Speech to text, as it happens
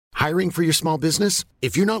Hiring for your small business?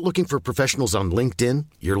 If you're not looking for professionals on LinkedIn,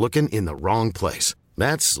 you're looking in the wrong place.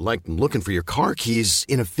 That's like looking for your car keys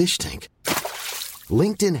in a fish tank.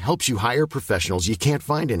 LinkedIn helps you hire professionals you can't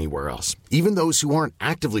find anywhere else, even those who aren't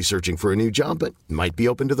actively searching for a new job but might be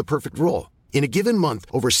open to the perfect role. In a given month,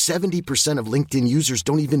 over 70% of LinkedIn users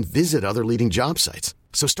don't even visit other leading job sites.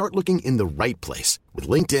 So start looking in the right place. With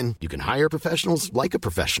LinkedIn, you can hire professionals like a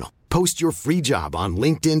professional. Post your free job on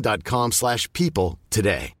linkedin.com/people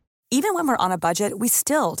today. Even when we're on a budget, we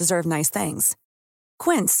still deserve nice things.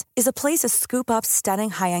 Quince is a place to scoop up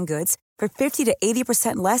stunning high-end goods for 50 to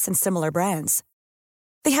 80% less than similar brands.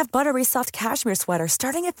 They have buttery soft cashmere sweaters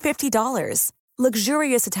starting at $50,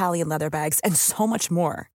 luxurious Italian leather bags, and so much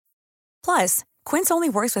more. Plus, Quince only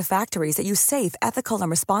works with factories that use safe, ethical, and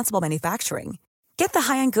responsible manufacturing. Get the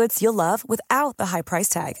high-end goods you'll love without the high price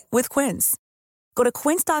tag with Quince. Go to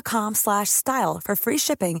quince.com/style for free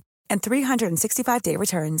shipping and 365-day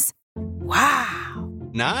returns. Wow.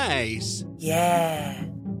 Nice. Yeah.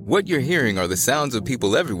 What you're hearing are the sounds of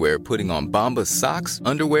people everywhere putting on Bombas socks,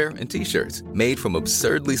 underwear, and T-shirts made from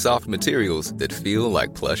absurdly soft materials that feel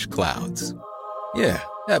like plush clouds. Yeah,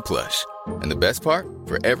 that plush. And the best part?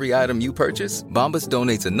 For every item you purchase, Bombas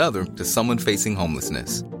donates another to someone facing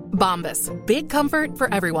homelessness. Bombas. Big comfort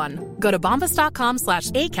for everyone. Go to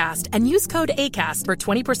bombas.com/ACAST and use code ACAST for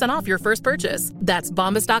 20% off your first purchase. That's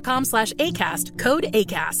bombas.com/ACAST. Code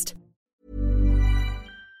ACAST.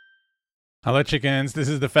 Hello, chickens. This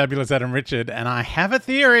is the fabulous Adam Richard, and I have a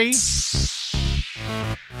theory.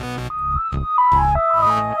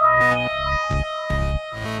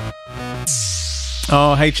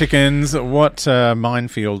 Oh, hey, chickens. What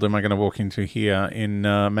minefield am I going to walk into here in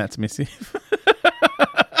Matt's missive?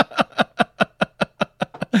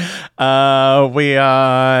 We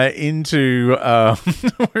are into,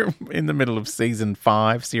 we're in the middle of season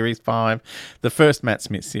 5, series 5, the first Matt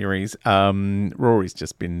Smith series. Rory's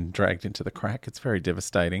just been dragged into the crack. It's very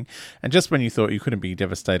devastating. And just when you thought you couldn't be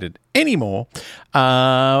devastated anymore,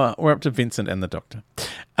 we're up to Vincent and the doctor.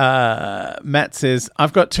 Matt says,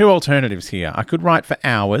 I've got 2 alternatives here. I could write for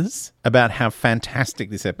hours about how fantastic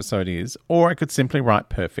this episode is, or I could simply write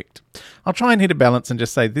perfect. I'll try and hit a balance and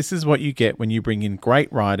just say this is what you get when you bring in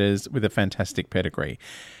great writers with a fantastic pedigree.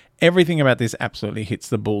 Everything about this absolutely hits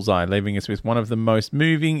the bullseye, leaving us with one of the most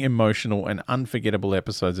moving, emotional, and unforgettable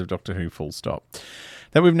episodes of Doctor Who, full stop.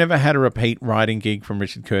 That we've never had a repeat writing gig from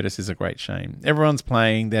Richard Curtis is a great shame. Everyone's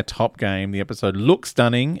playing their top game. The episode looks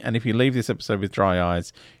stunning, and if you leave this episode with dry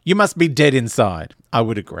eyes, you must be dead inside. I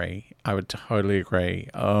would agree. I would totally agree.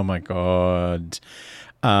 Oh my God.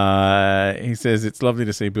 He says, it's lovely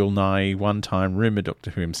to see Bill Nye, one-time rumoured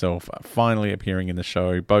Doctor Who himself, finally appearing in the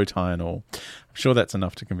show, bow tie and all. I'm sure that's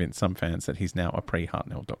enough to convince some fans that he's now a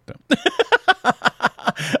pre-Hartnell Doctor.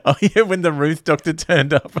 Oh yeah, when the Ruth Doctor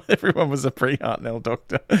turned up, everyone was a pre-Hartnell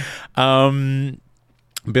Doctor.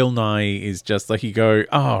 Bill Nye is just like, you go,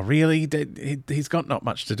 oh really? He's got not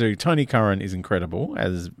much to do. Tony Curran is incredible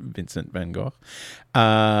as Vincent van Gogh,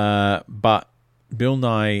 but Bill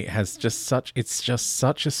Nye has it's just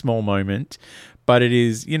such a small moment, but it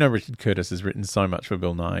is, Richard Curtis has written so much for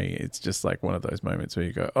Bill Nye. It's just like one of those moments where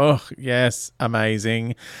you go, oh, yes,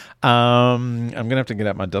 amazing. I'm going to have to get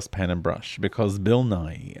out my dustpan and brush because Bill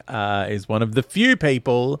Nye is one of the few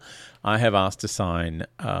people I have asked to sign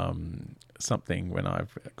something when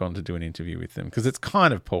I've gone to do an interview with them, because it's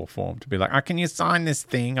kind of poor form to be like, oh, can you sign this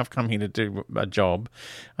thing? I've come here to do a job.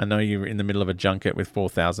 I know you're in the middle of a junket with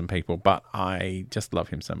 4,000 people, but I just love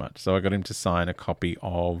him so much. So I got him to sign a copy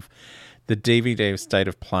of the DVD of State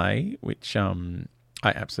of Play, which I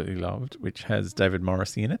absolutely loved, which has David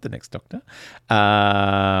Morrissey in it, the next Doctor.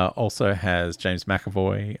 Also has James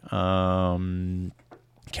McAvoy,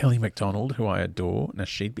 Kelly MacDonald, who I adore. Now,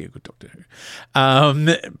 she'd be a good Doctor Who.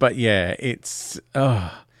 But yeah, it's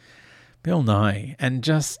Bill Nye. And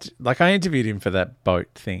just, like, I interviewed him for that boat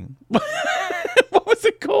thing. What was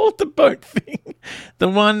it called? The boat thing? The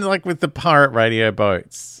one, like, with the pirate radio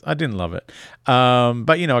boats. I didn't love it. But,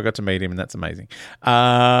 I got to meet him, and that's amazing.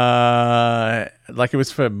 Like, it was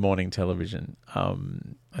for morning television. I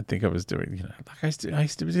think I was doing, like I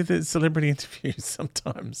used to do the celebrity interviews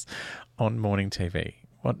sometimes on morning TV.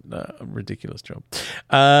 What a ridiculous job.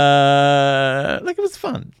 Like, it was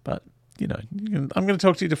fun, but, I'm going to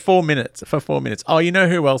talk to you for 4 minutes. Oh, you know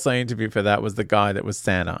who else I interviewed for that was the guy that was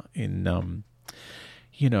Santa in,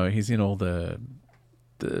 he's in all the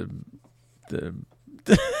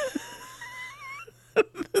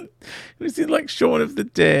Was it like Shaun of the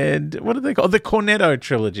Dead? What are they called? The Cornetto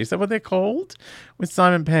trilogy. Is that what they're called? With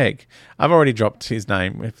Simon Pegg. I've already dropped his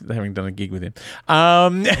name with having done a gig with him.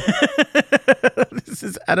 This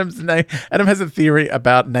is Adam's name. Adam has a theory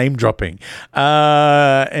about name dropping.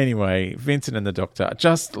 Anyway, Vincent and the Doctor.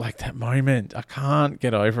 Just like that moment. I can't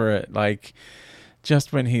get over it. Like,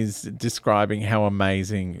 just when he's describing how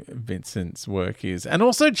amazing Vincent's work is. And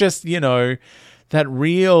also just, that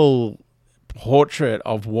real portrait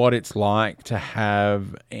of what it's like to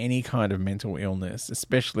have any kind of mental illness,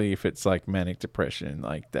 especially if it's like manic depression,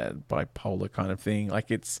 like that bipolar kind of thing.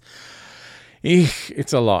 Like it's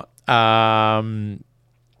a lot.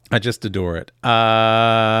 I just adore it.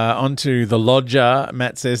 Onto The Lodger.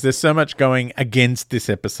 Matt says, there's so much going against this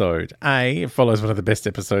episode. It follows one of the best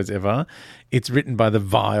episodes ever. It's written by the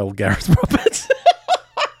vile Gareth Roberts.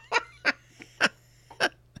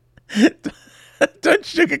 Don't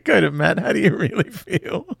sugarcoat it, Matt. How do you really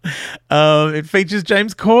feel? It features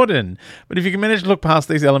James Corden. But if you can manage to look past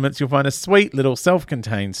these elements, you'll find a sweet little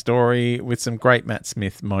self-contained story with some great Matt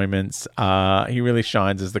Smith moments. He really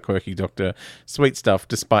shines as the quirky Doctor. Sweet stuff,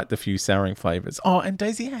 despite the few souring flavours. Oh, and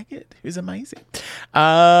Daisy Hackett, who's amazing.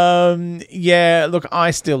 Yeah, look, I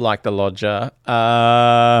still like The Lodger.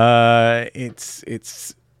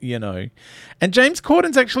 It's and James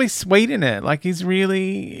Corden's actually sweet in it. Like he's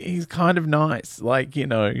kind of nice. Like, he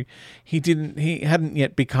hadn't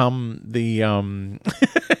yet become the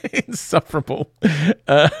insufferable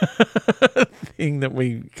thing that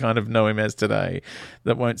we kind of know him as today,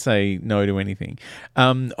 that won't say no to anything.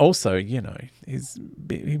 Also, he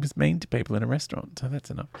was mean to people in a restaurant, so that's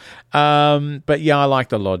enough. But yeah, I like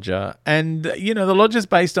The Lodger. And, The Lodger's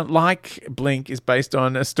based on, like Blink, is based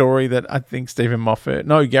on a story that I think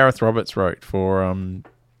Gareth Roberts wrote for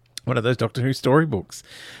one of those Doctor Who storybooks.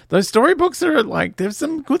 Those storybooks are like, there's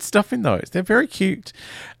some good stuff in those. They're very cute.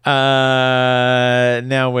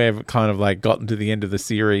 Now we've kind of like gotten to the end of the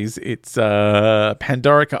series. It's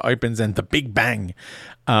Pandorica opens and the Big Bang.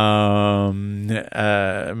 Matt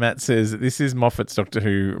says, this is Moffat's Doctor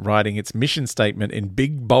Who writing its mission statement in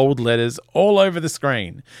big bold letters all over the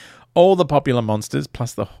screen. All the popular monsters,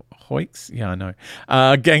 plus the Hoiks, yeah, I know,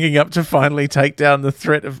 ganging up to finally take down the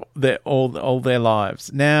threat of all their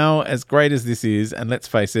lives. Now, as great as this is, and let's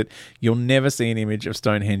face it, you'll never see an image of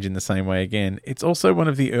Stonehenge in the same way again. It's also one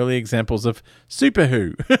of the early examples of Super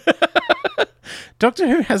Who. Doctor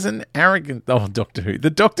Who has an arrogance. Oh, Doctor Who.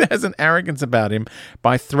 The Doctor has an arrogance about him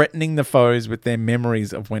by threatening the foes with their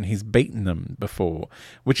memories of when he's beaten them before,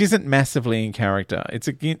 which isn't massively in character. It's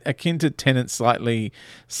akin to Tennant's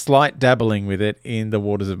slight dabbling with it in The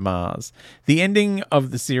Waters of Mars. The ending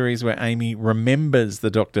of the series where Amy remembers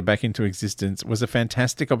the Doctor back into existence was a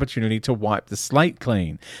fantastic opportunity to wipe the slate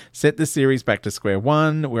clean, set the series back to square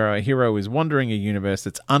one, where our hero is wandering a universe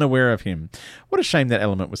that's unaware of him. What a shame that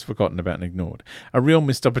element was forgotten about and ignored. A real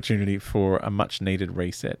missed opportunity for a much needed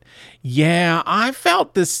reset. Yeah, I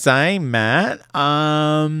felt the same, Matt.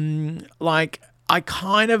 I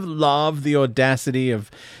kind of love the audacity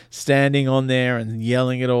of standing on there and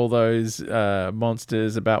yelling at all those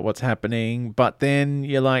monsters about what's happening, but then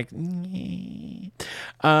you're like, and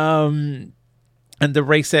the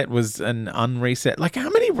reset was an unreset. Like, how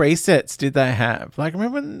many resets did they have? Like,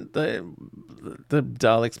 remember when the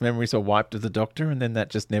Daleks' memories were wiped of the Doctor and then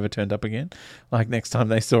that just never turned up again? Like, next time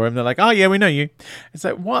they saw him, they're like, oh, yeah, we know you. It's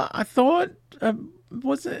like, what? I thought...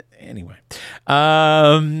 was it anyway?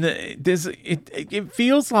 It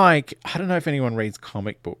feels like, I don't know if anyone reads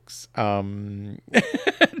comic books. Judging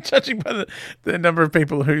by the number of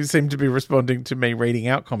people who seem to be responding to me reading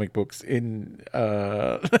out comic books in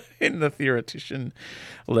the theoretician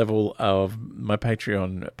level of my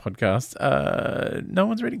Patreon podcast, no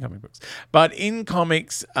one's reading comic books. But in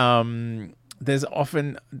comics, there's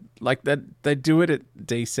often like that they do it at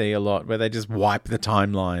DC a lot, where they just wipe the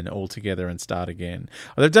timeline altogether and start again.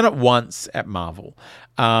 Or they've done it once at Marvel.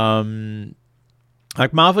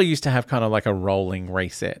 Like Marvel used to have kind of like a rolling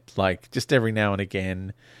reset, like just every now and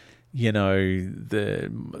again,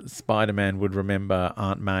 the Spider-Man would remember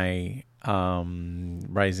Aunt May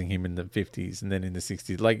raising him in the 50s and then in the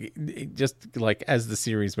 60s, like just like as the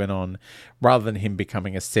series went on, rather than him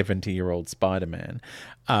becoming a 70-year-old Spider-Man,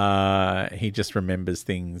 he just remembers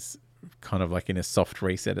things kind of like in a soft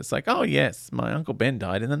reset. It's like, oh yes, my Uncle Ben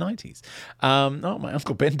died in the 90s. Oh, my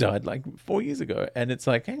Uncle Ben died like 4 years ago, and it's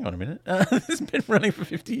like, hang on a minute, this has been running for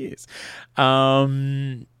 50 years.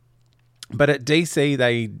 But at DC,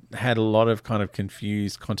 they had a lot of kind of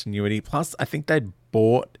confused continuity. Plus, I think they'd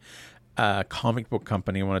bought a comic book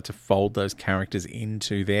company and wanted to fold those characters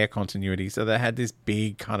into their continuity. So they had this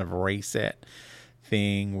big kind of reset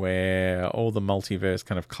thing where all the multiverse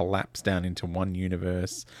kind of collapsed down into one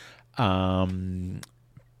universe.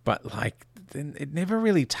 But like, then it never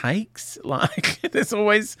really takes. Like, it's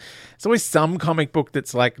always some comic book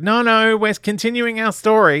that's like, no, we're continuing our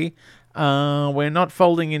story. We're not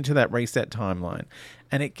folding into that reset timeline.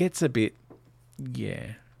 And it gets a bit,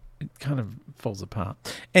 it kind of falls apart.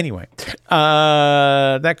 Anyway,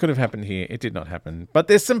 that could have happened here. It did not happen. But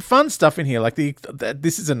there's some fun stuff in here. Like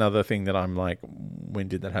this is another thing that I'm like, when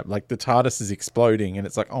did that happen? Like the TARDIS is exploding, and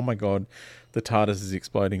it's like, oh my God, the TARDIS is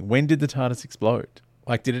exploding. When did the TARDIS explode?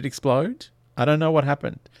 Like, did it explode? I don't know what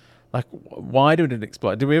happened. Like, why did it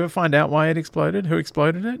explode? Did we ever find out why it exploded? Who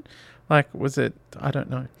exploded it? Like, was it? I don't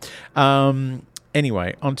know.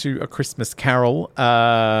 Anyway, onto A Christmas Carol.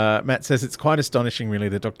 Matt says it's quite astonishing, really,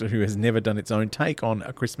 that Doctor Who has never done its own take on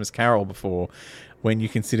A Christmas Carol before, when you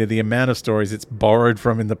consider the amount of stories it's borrowed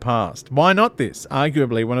from in the past. Why not this?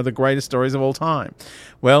 Arguably one of the greatest stories of all time.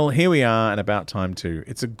 Well, here we are, and about time too.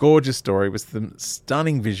 It's a gorgeous story with some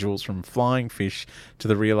stunning visuals, from flying fish to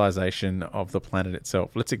the realization of the planet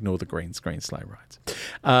itself. Let's ignore the green screen sleigh rides.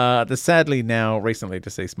 The sadly now recently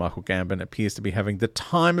deceased Michael Gambon appears to be having the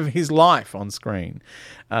time of his life on screen.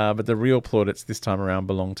 But the real plaudits this time around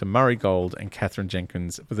belong to Murray Gold and Catherine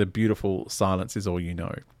Jenkins for the beautiful Silence Is All You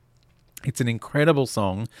Know. It's an incredible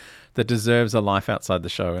song that deserves a life outside the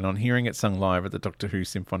show, and on hearing it sung live at the Doctor Who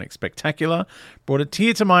Symphonic Spectacular brought a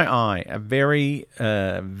tear to my eye. A very,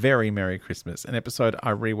 very Merry Christmas, an episode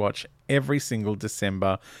I rewatch every single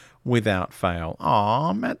December without fail.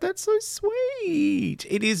 Aw, Matt, that's so sweet.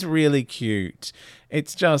 It is really cute.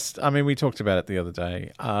 It's just, I mean, we talked about it the other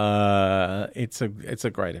day. It's a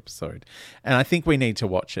great episode. And I think we need to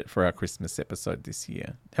watch it for our Christmas episode this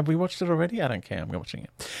year. Have we watched it already? I don't care. I'm watching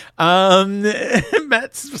it.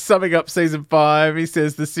 Matt's summing up season 5. He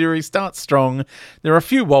says the series starts strong. There are a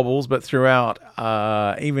few wobbles, but throughout,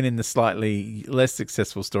 even in the slightly less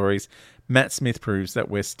successful stories, Matt Smith proves that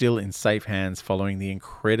we're still in safe hands following the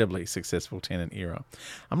incredibly successful Tennant era.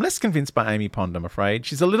 I'm less convinced by Amy Pond, I'm afraid.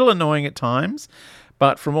 She's a little annoying at times,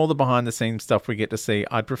 but from all the behind-the-scenes stuff we get to see,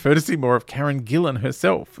 I'd prefer to see more of Karen Gillan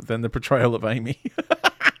herself than the portrayal of Amy.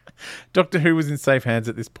 Doctor Who was in safe hands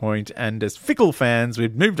at this point, and as fickle fans,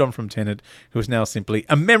 we've moved on from Tennant, who is now simply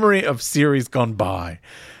a memory of series gone by.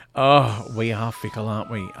 Oh, we are fickle, aren't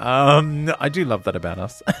we? I do love that about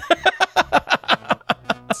us.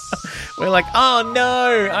 We're like, oh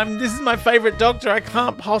no, this is my favourite Doctor. I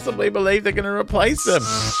can't possibly believe they're going to replace him.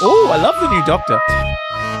 Oh, I love the new Doctor.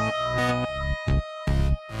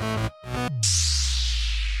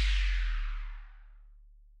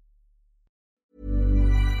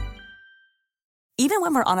 Even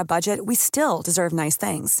when we're on a budget, we still deserve nice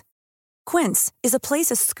things. Quince is a place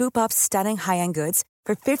to scoop up stunning high-end goods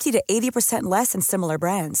for 50 to 80% less than similar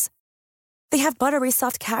brands. They have buttery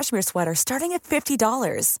soft cashmere sweaters starting at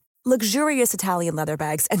 $50, luxurious Italian leather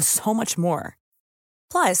bags, and so much more.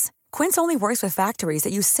 Plus, Quince only works with factories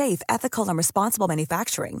that use safe, ethical, and responsible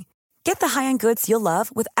manufacturing. Get the high-end goods you'll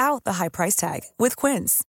love without the high price tag with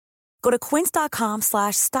Quince. Go to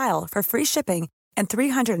quince.com/style for free shipping and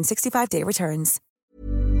 365-day returns.